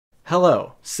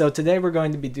Hello. So today we're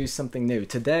going to be doing something new.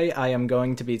 Today I am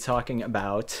going to be talking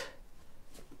about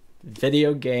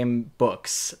video game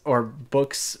books, or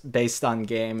books based on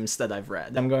games that I've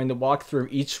read. I'm going to walk through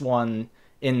each one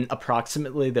in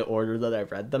approximately the order that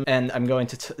I've read them, and I'm going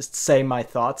to say my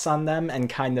thoughts on them and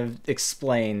kind of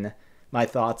explain my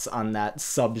thoughts on that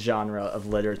subgenre of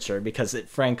literature, because it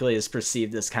frankly is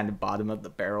perceived as kind of bottom of the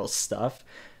barrel stuff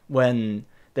when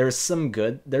there's some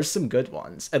good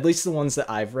ones. At least the ones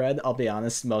that I've read, I'll be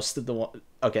honest,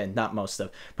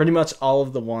 pretty much all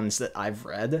of the ones that I've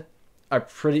read are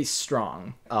pretty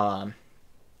strong.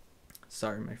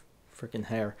 Sorry, my freaking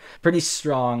hair. Pretty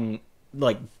strong,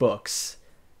 like, books,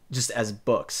 just as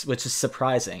books, which is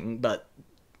surprising, but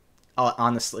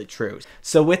honestly true.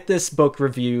 So with this book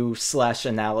review /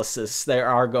 analysis, there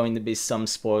are going to be some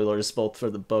spoilers both for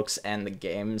the books and the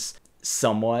games.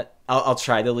 Somewhat. I'll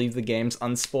try to leave the games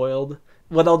unspoiled.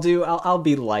 What I'll do, I'll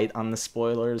be light on the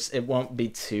spoilers. It won't be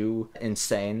too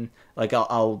insane. Like,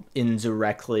 I'll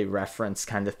indirectly reference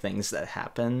kind of things that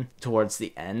happen towards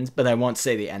the end, but I won't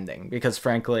say the ending, because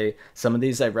frankly, some of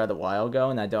these I read a while ago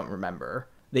and I don't remember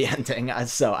the ending,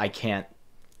 so I can't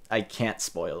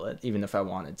spoil it, even if I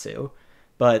wanted to.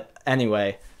 But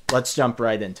anyway, let's jump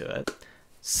right into it.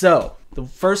 So, the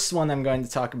first one I'm going to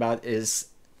talk about is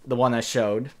the one I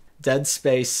showed, Dead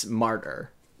Space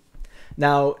Martyr.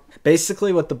 Now,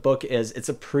 basically what the book is, it's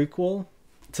a prequel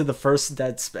to the first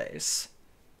Dead Space,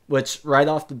 which right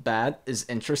off the bat is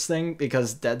interesting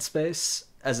because Dead Space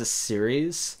as a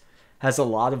series has a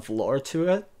lot of lore to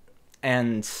it,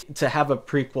 and to have a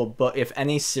prequel book, if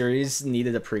any series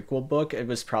needed a prequel book, it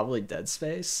was probably Dead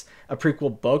Space. A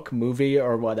prequel book, movie,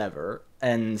 or whatever,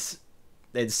 and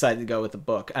they decided to go with the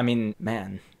book. I mean,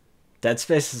 man, Dead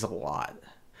Space is a lot.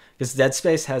 Because Dead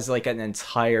Space has, like, an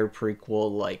entire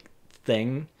prequel, like,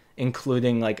 thing,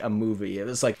 including, like, a movie.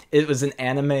 It was an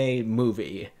anime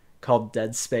movie called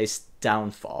Dead Space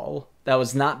Downfall. That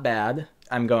was not bad.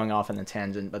 I'm going off on a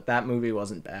tangent, but that movie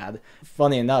wasn't bad.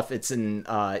 Funny enough, it's an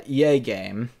EA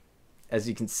game. As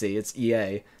you can see, it's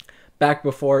EA. Back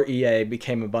before EA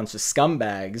became a bunch of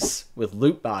scumbags with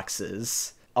loot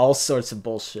boxes, all sorts of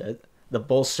bullshit. The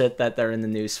bullshit that they're in the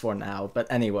news for now. But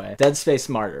anyway, Dead Space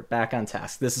Martyr, back on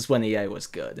task. This is when EA was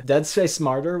good. Dead Space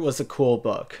Martyr was a cool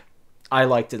book. I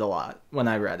liked it a lot when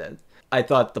I read it. I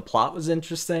thought the plot was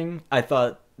interesting. I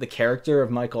thought the character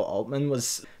of Michael Altman,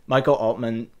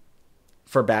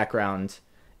 for background,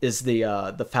 is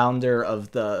the founder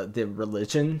of the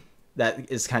religion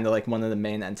that is kind of like one of the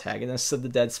main antagonists of the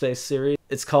Dead Space series.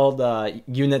 It's called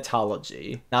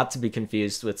Unitology, not to be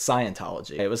confused with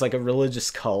Scientology. It was like a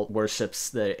religious cult, worships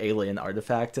the alien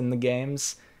artifact in the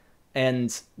games.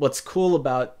 And what's cool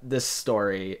about this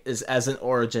story is, as an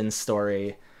origin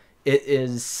story,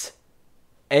 it's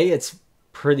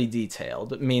pretty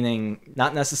detailed, meaning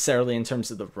not necessarily in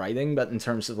terms of the writing, but in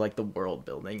terms of, like, the world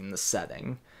building and the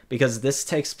setting. Because this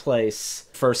takes place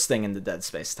first thing in the Dead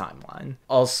Space timeline.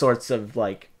 All sorts of,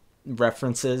 like,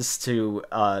 references to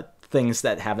things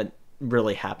that haven't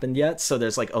really happened yet. So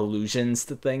there's, like, allusions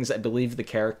to things. I believe the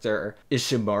character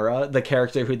Ishimura, the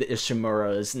character who the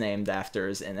Ishimura is named after,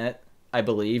 is in it. I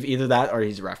believe. Either that or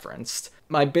he's referenced.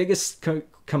 My biggest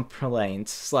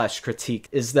complaint / critique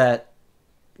is that,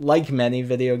 like many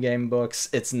video game books,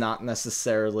 it's not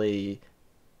necessarily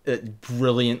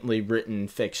brilliantly written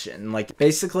fiction. Like,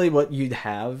 basically what you'd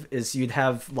have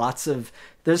lots of,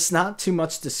 there's not too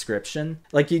much description.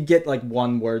 Like, you'd get, like,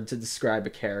 one word to describe a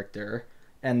character,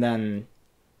 and then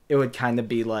it would kind of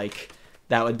be like,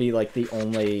 that would be, like, the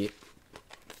only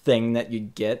thing that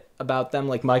you'd get about them.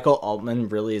 Like, Michael Altman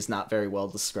really is not very well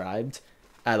described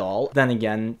at all. Then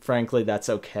again, frankly, that's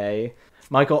okay.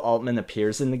 Michael Altman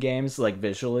appears in the games, like,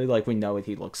 visually, like, we know what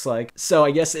he looks like. So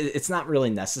I guess it's not really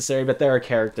necessary, but there are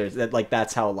characters that, like,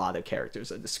 that's how a lot of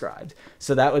characters are described.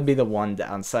 So that would be the one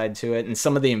downside to it. And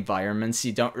some of the environments,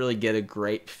 you don't really get a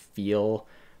great feel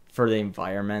for the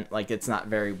environment. Like, it's not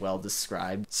very well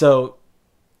described. So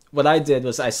what I did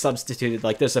was I substituted,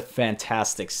 like, there's a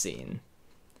fantastic scene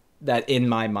that in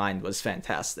my mind was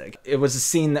fantastic. It was a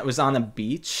scene that was on a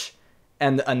beach,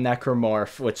 and a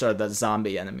necromorph, which are the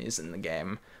zombie enemies in the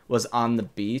game, was on the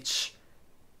beach,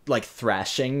 like,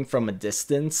 thrashing from a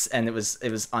distance, and it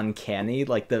was uncanny.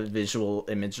 Like, the visual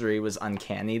imagery was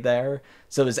uncanny there,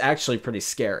 so it was actually pretty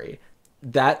scary.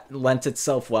 That lent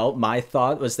itself well. My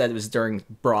thought was that it was during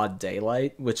broad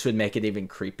daylight, which would make it even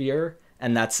creepier,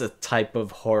 and that's a type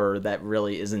of horror that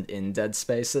really isn't in Dead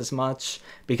Space as much,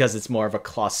 because it's more of a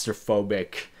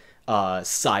claustrophobic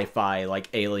sci-fi, like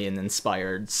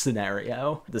alien-inspired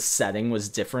scenario. The setting was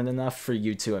different enough for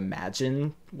you to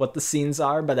imagine what the scenes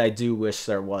are, but I do wish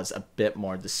there was a bit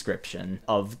more description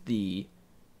of the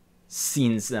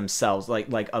scenes themselves,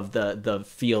 like of the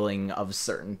feeling of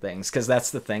certain things, because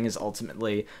that's the thing, is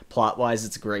ultimately plot-wise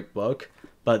it's a great book,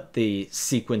 but the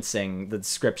sequencing, the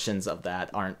descriptions of that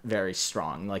aren't very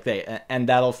strong. Like and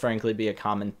that'll frankly be a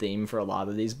common theme for a lot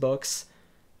of these books,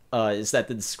 is that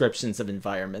the descriptions of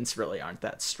environments really aren't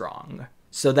that strong.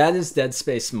 So that is Dead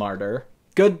Space Martyr.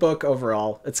 Good book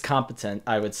overall. It's competent,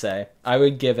 I would say. I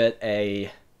would give it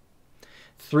a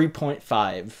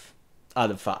 3.5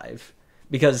 out of 5,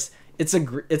 because it's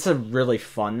a really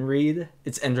fun read.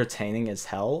 It's entertaining as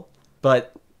hell,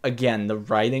 but again, the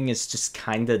writing is just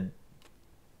kind of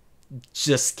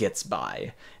just gets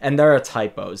by, and there are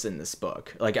typos in this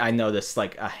book. Like, I noticed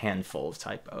like a handful of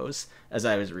typos as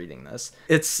I was reading this.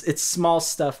 It's small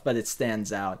stuff, but it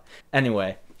stands out.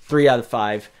 Anyway, 3 out of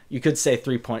 5. You could say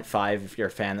 3.5 if you're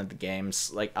a fan of the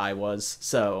games like I was.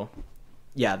 So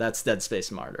yeah, that's Dead Space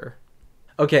Martyr.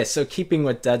 Okay, so keeping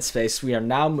with Dead Space, we are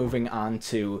now moving on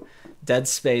to Dead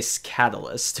Space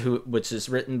Catalyst, which is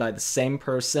written by the same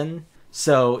person.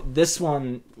 So this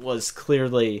one was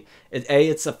clearly,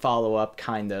 it's a follow-up,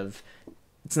 kind of.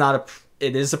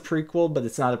 It is a prequel, but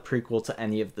it's not a prequel to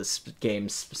any of the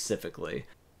games specifically.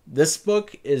 This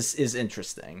book is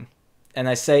interesting, and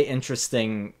I say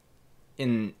interesting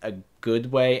in a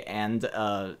good way and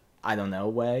I don't know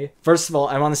way. First of all,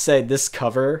 I want to say this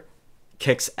cover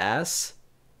kicks ass.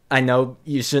 I know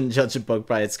you shouldn't judge a book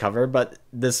by its cover, but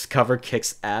this cover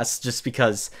kicks ass just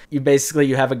because you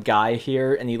have a guy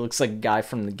here and he looks like a guy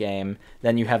from the game.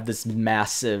 Then you have this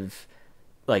massive,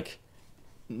 like,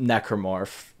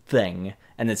 necromorph thing,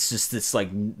 and it's just this, like,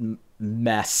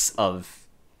 mess of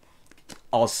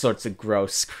all sorts of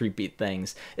gross, creepy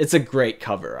things. It's a great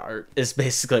cover art, is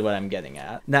basically what I'm getting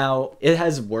at. Now, it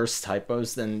has worse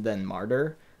typos than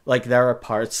Martyr. Like, there are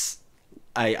parts...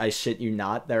 I shit you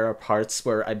not, there are parts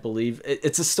where I believe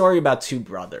it's a story about two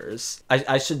brothers.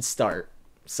 I should start.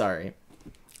 Sorry,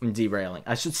 I'm derailing.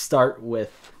 I should start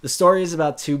with the story is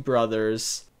about two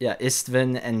brothers. Yeah,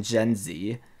 Istvan and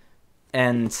Genzi,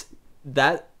 and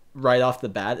that right off the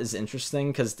bat is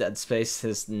interesting because Dead Space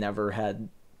has never had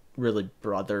really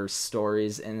brother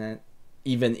stories in it.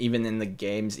 Even in the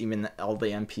games, even all the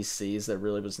NPCs, there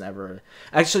really was never.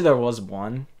 Actually, there was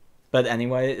one. But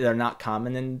anyway, they're not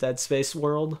common in Dead Space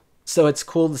world. So it's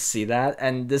cool to see that.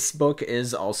 And this book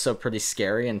is also pretty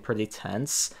scary and pretty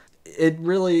tense.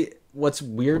 What's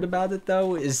weird about it,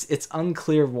 though, is it's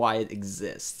unclear why it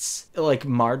exists. Like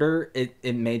Martyr,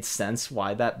 it made sense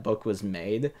why that book was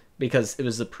made, because it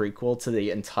was a prequel to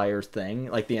the entire thing,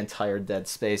 like the entire Dead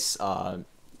Space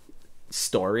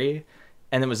story.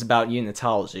 And it was about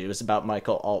unitology. It was about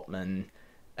Michael Altman.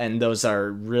 And those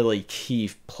are really key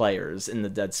players in the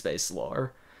Dead Space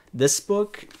lore. This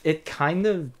book, it kind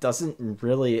of doesn't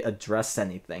really address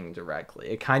anything directly.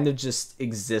 It kind of just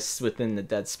exists within the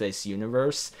Dead Space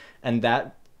universe, and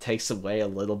that takes away a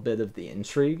little bit of the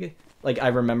intrigue. Like, I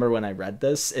remember when I read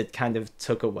this, it kind of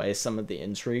took away some of the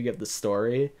intrigue of the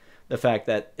story. The fact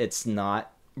that it's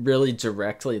not really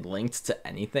directly linked to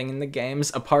anything in the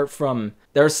games, apart from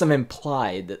there are some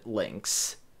implied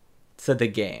links to the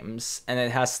games, and it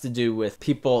has to do with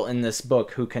people in this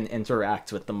book who can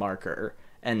interact with the marker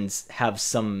and have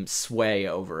some sway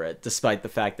over it, despite the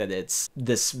fact that it's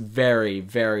this very,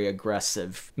 very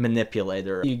aggressive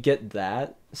manipulator. You get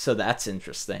that, so that's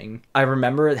interesting. I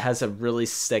remember it has a really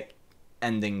sick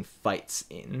ending fight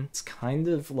scene. It's kind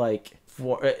of like,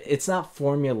 it's not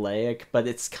formulaic, but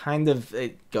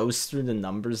it goes through the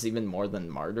numbers even more than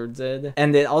Martyr did.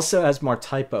 And it also has more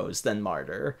typos than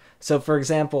Martyr. So, for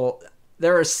example,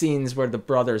 there are scenes where the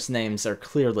brothers' names are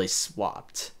clearly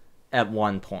swapped at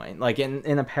one point. Like,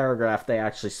 in a paragraph, they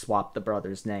actually swapped the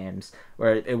brothers' names,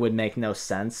 where it would make no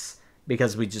sense,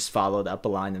 because we just followed up a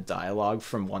line of dialogue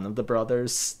from one of the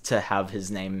brothers to have his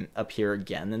name appear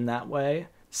again in that way.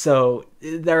 So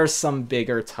there are some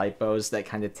bigger typos that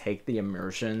kind of take the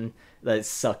immersion, that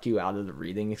suck you out of the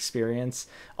reading experience.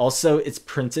 Also, it's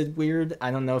printed weird.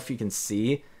 I don't know if you can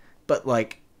see, but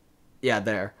like, yeah,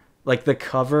 there. Like, the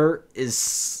cover is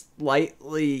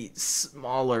slightly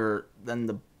smaller than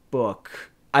the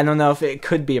book. I don't know if it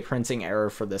could be a printing error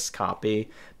for this copy,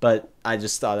 but I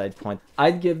just thought I'd point.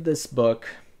 I'd give this book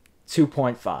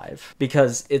 2.5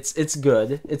 because it's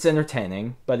good, it's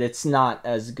entertaining, but it's not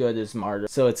as good as Martyr.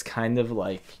 So it's kind of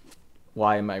like,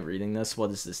 why am I reading this? What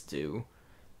does this do?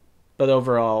 But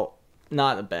overall,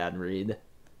 not a bad read.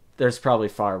 There's probably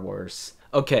far worse.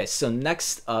 Okay, so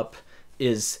next up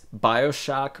is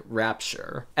BioShock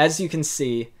Rapture. As you can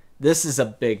see, This is a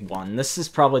big one. This is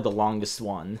probably the longest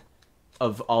one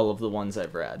of all of the ones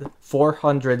I've read.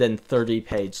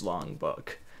 430-page long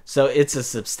book. So it's a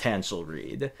substantial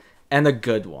read. And a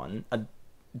good one. A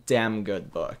damn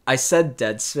good book. I said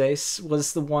Dead Space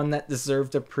was the one that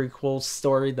deserved a prequel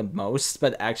story the most,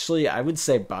 but actually I would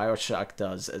say BioShock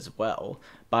does as well.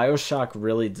 BioShock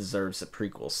really deserves a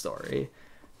prequel story.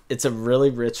 It's a really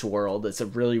rich world. It's a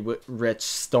really rich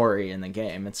story in the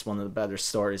game. It's one of the better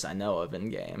stories I know of in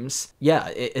games. Yeah,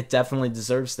 it definitely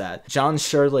deserves that. John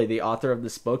Shirley, the author of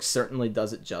this book, certainly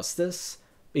does it justice,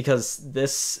 because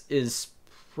this is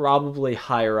probably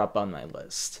higher up on my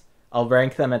list. I'll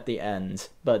rank them at the end,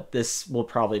 but this will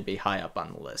probably be high up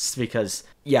on the list because,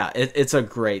 yeah, it's a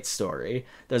great story.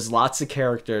 There's lots of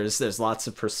characters, there's lots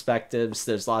of perspectives,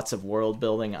 there's lots of world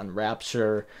building on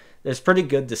Rapture. There's pretty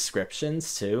good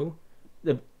descriptions, too.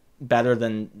 Better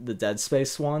than the Dead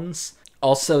Space ones.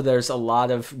 Also, there's a lot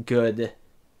of good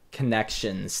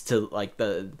connections to, like,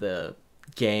 the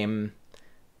game.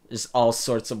 There's all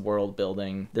sorts of world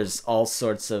building. There's all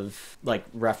sorts of, like,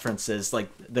 references. Like,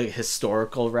 the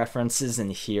historical references in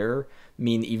here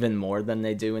mean even more than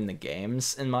they do in the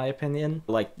games, in my opinion.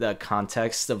 Like, the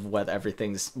context of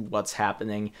what's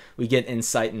happening. We get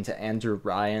insight into Andrew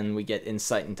Ryan. We get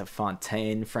insight into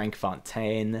Frank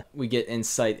Fontaine. We get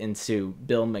insight into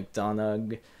Bill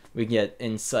McDonough. We get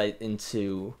insight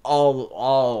into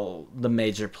all the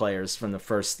major players from the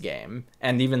first game,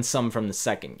 and even some from the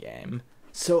second game.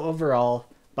 So overall,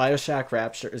 BioShock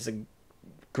Rapture is a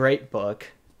great book.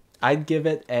 I'd give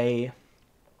it a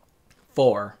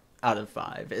 4 out of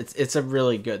 5. It's a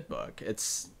really good book.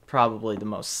 It's probably the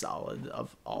most solid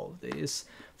of all of these.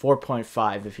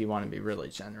 4.5 if you want to be really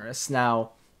generous. Now,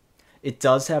 it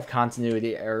does have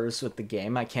continuity errors with the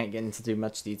game. I can't get into too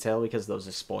much detail because those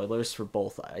are spoilers for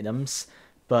both items.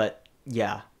 But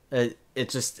yeah,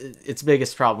 its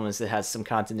biggest problem is it has some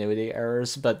continuity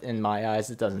errors, but in my eyes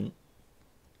it doesn't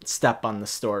step on the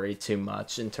story too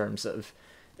much in terms of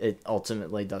it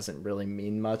ultimately doesn't really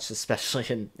mean much,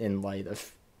 especially in light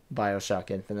of BioShock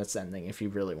Infinite's ending, if you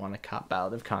really want to cop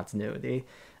out of continuity.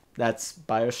 That's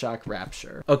BioShock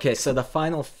Rapture. Okay, so the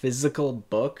final physical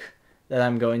book that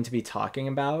I'm going to be talking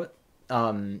about,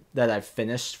 that I've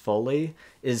finished fully,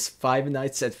 is Five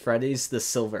Nights at Freddy's The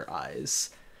Silver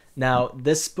Eyes. Now,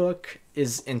 this book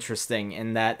is interesting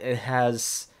in that it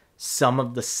has some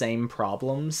of the same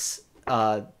problems,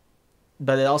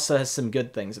 but it also has some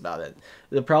good things about it.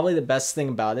 Probably the best thing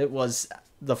about it was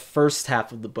the first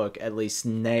half of the book at least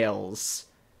nails,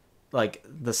 like,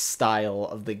 the style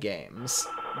of the games,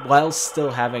 while still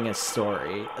having a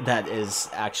story that is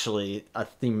actually a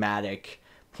thematic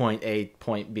point A,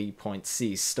 point B, point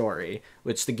C story,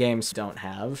 which the games don't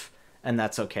have, and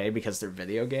that's okay because they're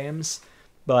video games.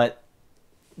 But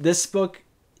this book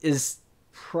is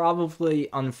probably,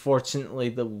 unfortunately,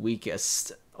 the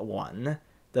weakest one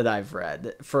that I've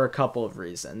read for a couple of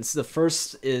reasons. The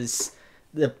first is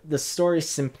the story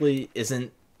simply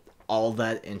isn't all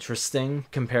that interesting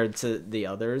compared to the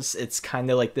others. It's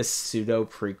kind of like this pseudo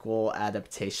prequel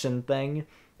adaptation thing,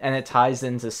 and it ties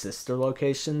into Sister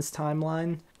Location's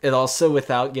timeline. It also,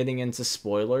 without getting into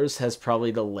spoilers, has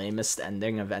probably the lamest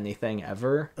ending of anything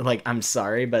ever. Like, I'm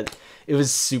sorry, but it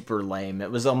was super lame.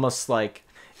 It was like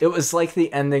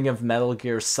the ending of Metal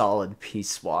Gear Solid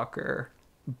Peace Walker,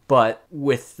 but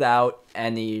without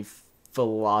any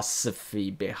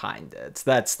philosophy behind it.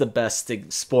 That's the best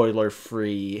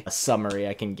spoiler-free summary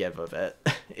I can give of it.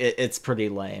 It's pretty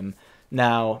lame.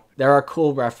 Now, there are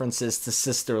cool references to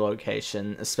Sister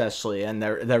Location, especially, and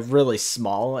they're really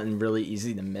small and really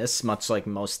easy to miss, much like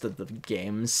most of the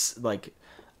game's, like,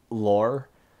 lore.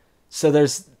 So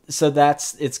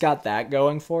it's got that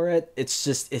going for it. It's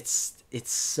just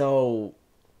it's so,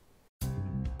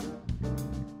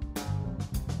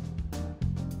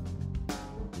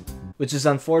 which is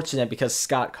unfortunate because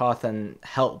Scott Cawthon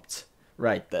helped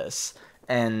write this,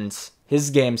 and his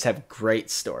games have great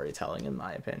storytelling, in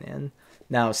my opinion.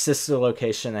 Now, Sister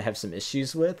Location I have some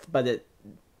issues with, but it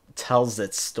tells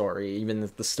its story, even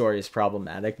if the story is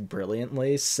problematic,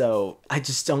 brilliantly, so I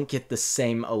just don't get the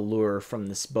same allure from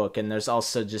this book, and there's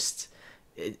also just,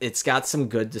 it's got some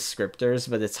good descriptors,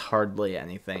 but it's hardly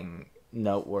anything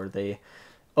noteworthy.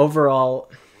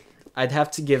 Overall, I'd have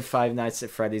to give Five Nights at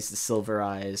Freddy's The Silver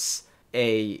Eyes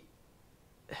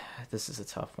this is a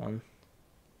tough one,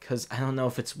 because I don't know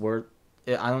if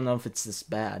it's this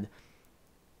bad.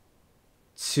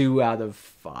 2 out of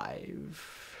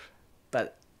 5,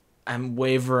 but I'm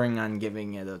wavering on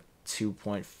giving it a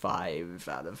 2.5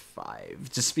 out of 5,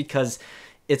 just because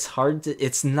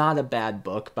it's not a bad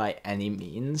book by any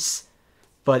means,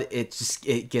 but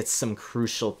it gets some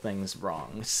crucial things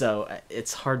wrong. So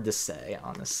it's hard to say,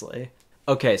 honestly.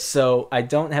 Okay, so I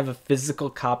don't have a physical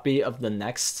copy of the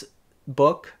next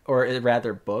book, or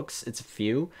rather books. It's a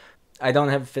few. I don't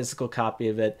have a physical copy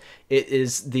of it. It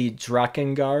is the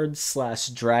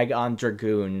Drakengard / Drag on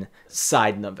Dragoon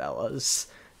side novellas.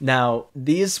 Now,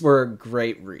 these were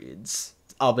great reads.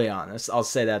 I'll be honest. I'll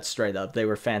say that straight up. They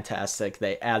were fantastic.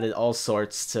 They added all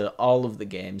sorts to all of the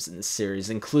games in the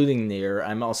series, including Nier.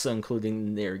 I'm also including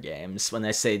the Nier games. When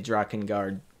I say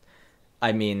Drakengard,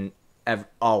 I mean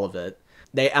all of it.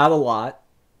 They add a lot.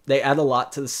 They add a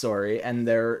lot to the story, and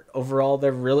they're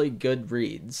really good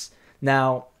reads.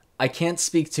 Now, I can't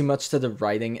speak too much to the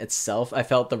writing itself. I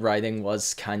felt the writing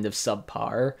was kind of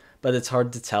subpar, but it's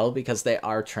hard to tell because they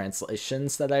are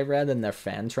translations that I read, and they're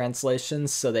fan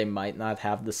translations, so they might not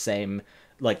have the same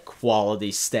like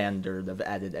quality standard of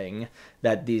editing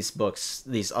that these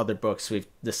other books we've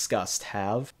discussed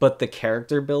have. But the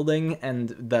character building and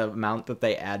the amount that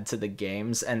they add to the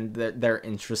games and their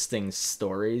interesting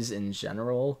stories in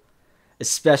general,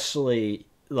 especially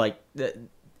like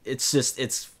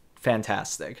it's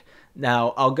fantastic.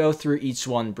 Now, I'll go through each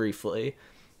one briefly.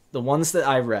 The ones that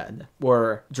I read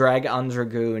were Drag on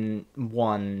Dragoon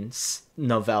 1's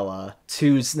novella,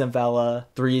 2's novella,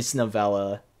 3's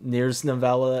novella, Nier's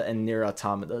novella, and Nier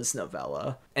Automata's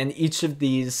novella. And each of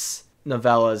these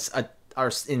novellas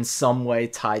are in some way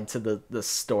tied to the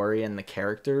story and the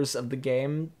characters of the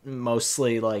game.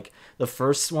 Mostly, like, the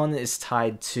first one is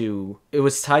tied to...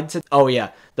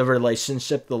 the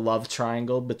relationship, the love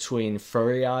triangle between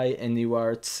Furiai,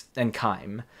 Inuart, and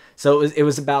Kaim. So it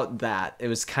was about that. It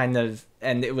was kind of...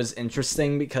 And it was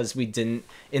interesting because we didn't...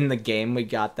 In the game, we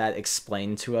got that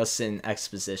explained to us in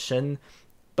exposition.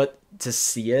 But to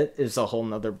see it is a whole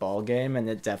nother ballgame, and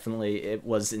it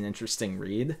was an interesting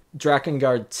read.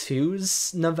 Drakengard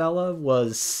 2's novella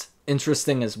was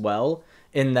interesting as well,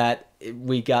 in that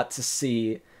we got to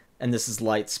see, and this is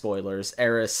light spoilers,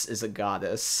 Eris is a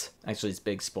goddess. Actually, it's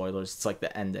big spoilers, it's like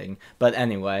the ending. But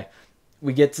anyway,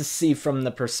 we get to see from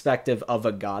the perspective of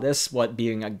a goddess what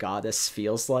being a goddess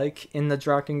feels like in the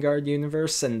Drakengard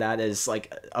universe, and that is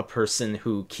like a person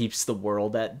who keeps the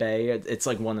world at bay. It's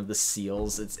like one of the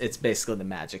seals. It's basically the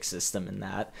magic system in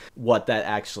that, what that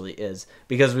actually is.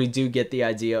 Because we do get the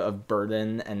idea of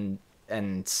burden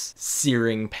and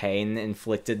searing pain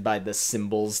inflicted by the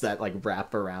symbols that like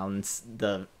wrap around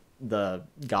the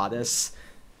goddess.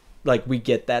 Like, we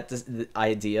get that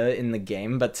idea in the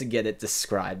game, but to get it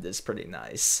described is pretty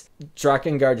nice.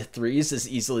 Drakengard 3's is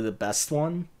easily the best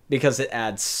one, because it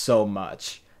adds so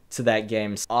much to that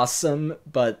game's awesome,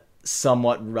 but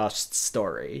somewhat rushed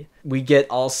story. We get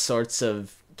all sorts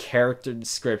of character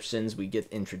descriptions, we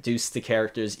get introduced to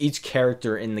characters. Each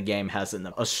character in the game has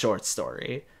a short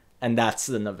story, and that's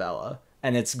the novella,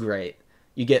 and it's great.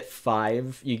 You get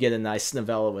 5, you get a nice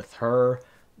novella with her,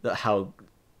 how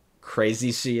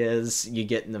crazy she is. You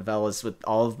get novellas with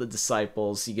all of the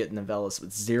disciples. You get novellas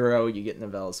with Zero. You get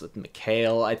novellas with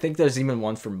Mikhail. I think there's even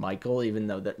one for Michael, even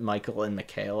though that Michael and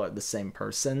Mikhail are the same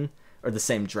person, or the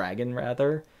same dragon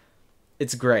rather.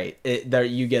 It's great.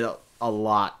 You get a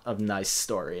lot of nice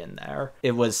story in there.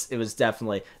 It was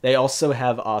definitely. They also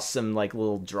have awesome like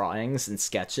little drawings and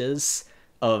sketches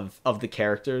of the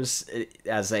characters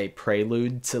as a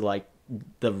prelude to like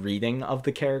the reading of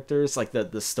the characters, like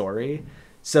the story.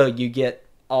 So you get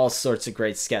all sorts of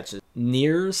great sketches.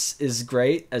 Nier's is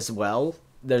great as well.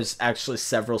 There's actually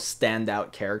several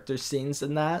standout character scenes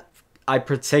in that. I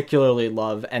particularly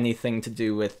love anything to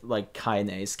do with like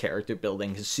Kaine's character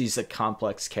building, because she's a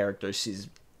complex character. She's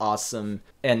awesome,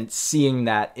 and seeing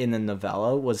that in a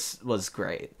novella was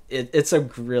great. It's a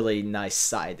really nice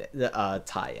side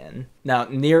tie-in. Now,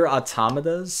 Nier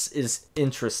Automata's is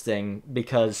interesting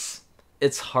because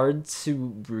it's hard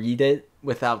to read it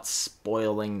without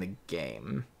spoiling the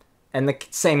game. And the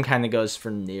same kind of goes for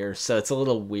Nier, so it's a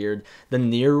little weird. The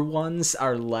Nier ones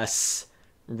are less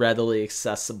readily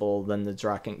accessible than the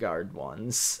Drakengard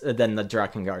ones, than the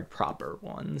Drakengard proper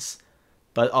ones.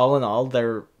 But all in all,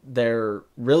 they're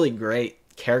really great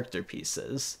character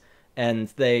pieces, and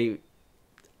they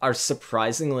are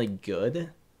surprisingly good.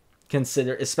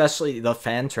 Especially the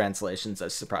fan translations are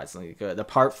surprisingly good,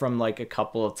 apart from like a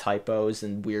couple of typos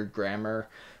and weird grammar,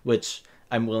 which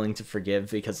I'm willing to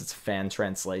forgive because it's a fan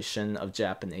translation of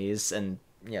Japanese, and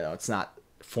it's not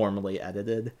formally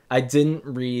edited. I didn't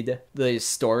read the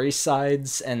story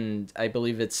sides, and I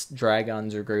believe it's Drag on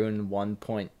Dragoon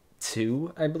 1.2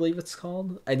 2, I believe it's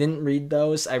called. I didn't read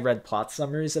those. I read plot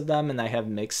summaries of them, and I have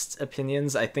mixed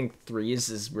opinions. I think 3's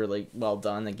is really well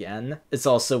done again. It's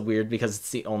also weird because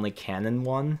it's the only canon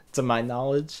one, to my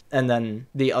knowledge. And then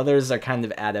the others are kind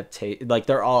of like,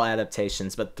 they're all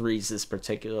adaptations, but 3's is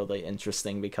particularly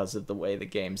interesting because of the way the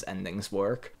game's endings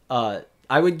work. I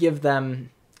would give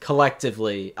them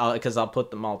collectively, because I'll put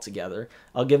them all together,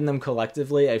 I'll give them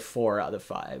collectively a 4 out of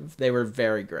 5. They were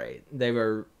very great. They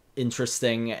were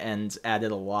interesting and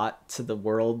added a lot to the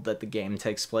world that the game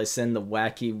takes place in, the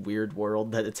wacky, weird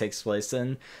world that it takes place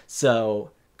in.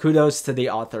 So kudos to the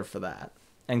author for that.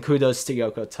 And kudos to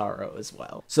Yoko Taro as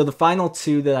well. So the final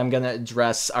 2 that I'm going to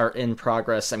address are in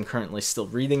progress. I'm currently still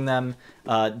reading them.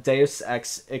 Deus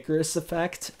Ex Icarus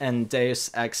Effect and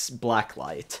Deus Ex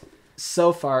Blacklight.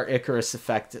 So far, Icarus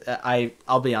Effect,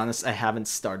 I'll be honest, I haven't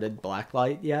started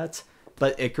Blacklight yet,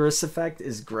 but Icarus Effect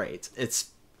is great.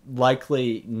 It's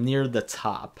likely near the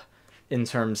top in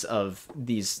terms of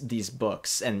these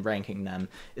books and ranking them.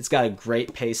 It's got a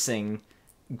great pacing,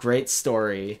 great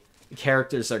story, the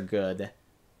characters are good.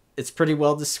 It's pretty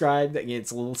well described.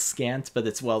 It's a little scant, but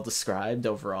it's well described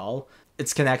overall.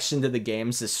 Its connection to the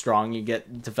games is strong. You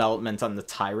get development on the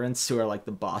tyrants, who are like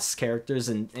the boss characters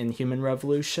in Human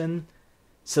Revolution.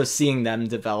 So seeing them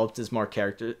developed as more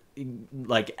character,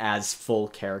 like as full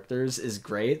characters, is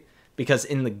great, because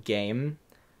in the game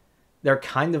they're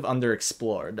kind of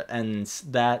underexplored, and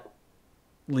that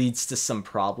leads to some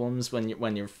problems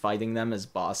when you're fighting them as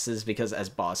bosses, because as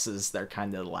bosses they're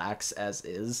kind of lax as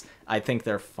is. I think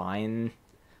they're fine,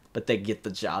 but they get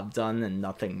the job done and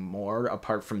nothing more,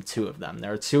 apart from 2 of them.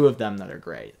 There are 2 of them that are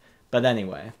great. But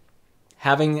anyway,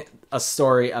 having a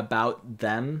story about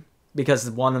them, because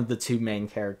one of the 2 main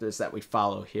characters that we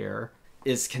follow here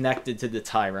is connected to the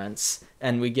tyrants,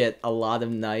 and we get a lot of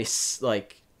nice,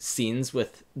 like, scenes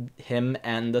with him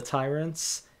and the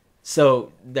tyrants.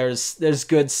 So there's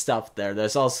good stuff there.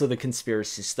 There's also the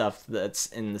conspiracy stuff that's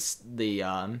in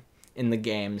in the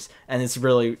games, and it's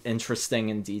really interesting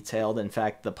and detailed. In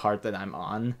fact, the part that I'm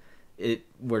on,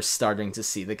 we're starting to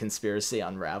see the conspiracy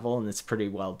unravel, and it's pretty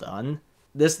well done.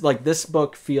 This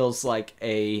book feels like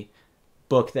a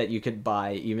book that you could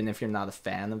buy even if you're not a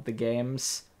fan of the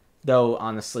games, though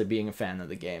honestly being a fan of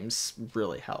the games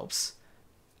really helps.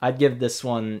 I'd give this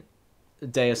one,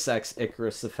 Deus Ex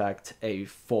Icarus Effect, a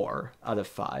 4 out of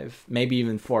 5. Maybe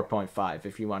even 4.5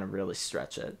 if you want to really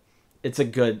stretch it. It's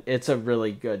a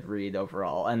really good read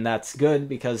overall, and that's good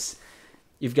because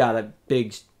you've got a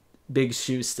big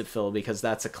shoes to fill, because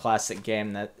that's a classic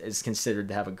game that is considered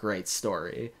to have a great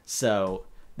story. So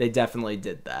they definitely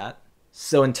did that.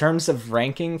 So in terms of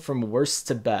ranking from worst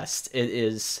to best, it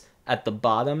is at the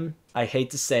bottom, I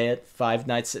hate to say it, Five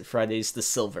Nights at Freddy's The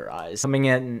Silver Eyes. Coming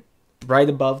in right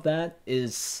above that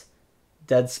is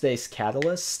Dead Space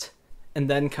Catalyst, and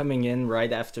then coming in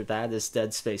right after that is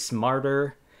Dead Space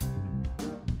Martyr.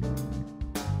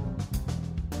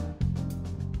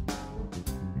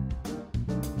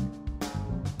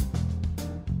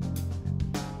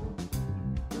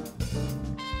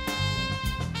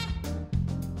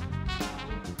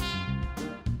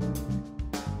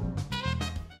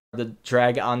 The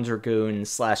Dragon Dragoon /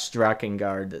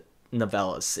 Drakengard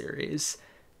novella series.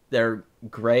 They're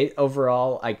great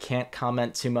overall. I can't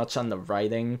comment too much on the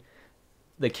writing.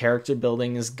 The character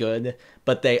building is good,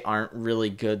 but they aren't really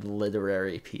good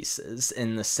literary pieces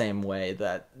in the same way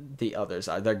that the others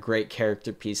are. They're great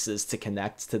character pieces to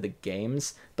connect to the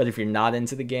games, but if you're not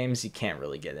into the games, you can't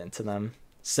really get into them.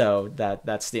 So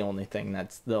that's the only thing,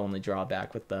 that's the only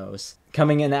drawback with those.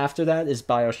 Coming in after that is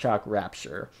BioShock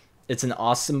Rapture. It's an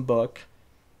awesome book,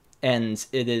 and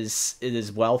it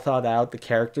is well thought out. The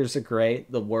characters are great.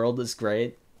 The world is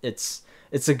great. It's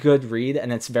a good read,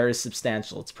 and it's very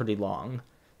substantial. It's pretty long.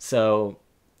 So,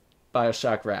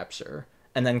 BioShock Rapture.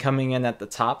 And then coming in at the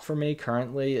top for me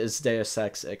currently is Deus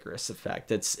Ex Icarus Effect.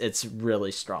 It's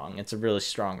really strong. It's a really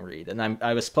strong read. And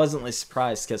I was pleasantly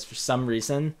surprised, because for some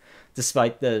reason,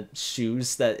 despite the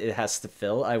shoes that it has to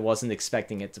fill, I wasn't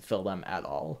expecting it to fill them at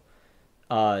all.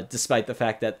 Despite the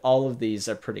fact that all of these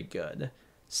are pretty good.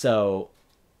 So,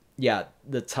 yeah,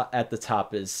 at the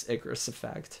top is Icarus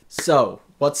Effect. So,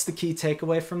 what's the key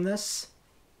takeaway from this?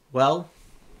 Well,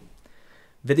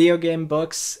 video game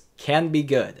books can be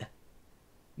good.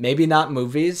 Maybe not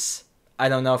movies. I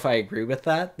don't know if I agree with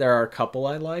that. There are a couple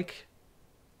I like,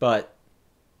 but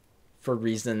for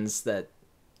reasons that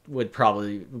would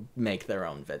probably make their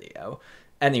own video.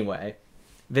 Anyway,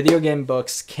 video game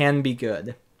books can be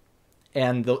good.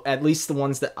 And at least the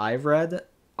ones that I've read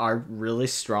are really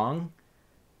strong.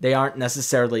 They aren't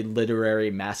necessarily literary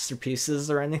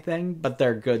masterpieces or anything, but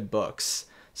they're good books.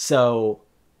 So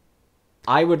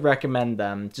I would recommend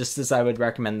them just as I would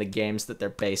recommend the games that they're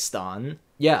based on.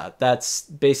 Yeah, that's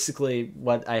basically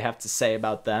what I have to say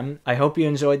about them. I hope you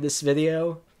enjoyed this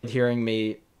video, hearing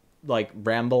me like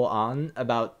ramble on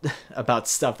about about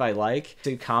stuff I like.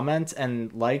 To comment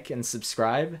and like and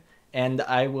subscribe, and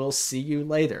I will see you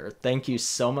later. Thank you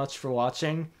so much for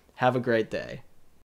watching. Have a great day.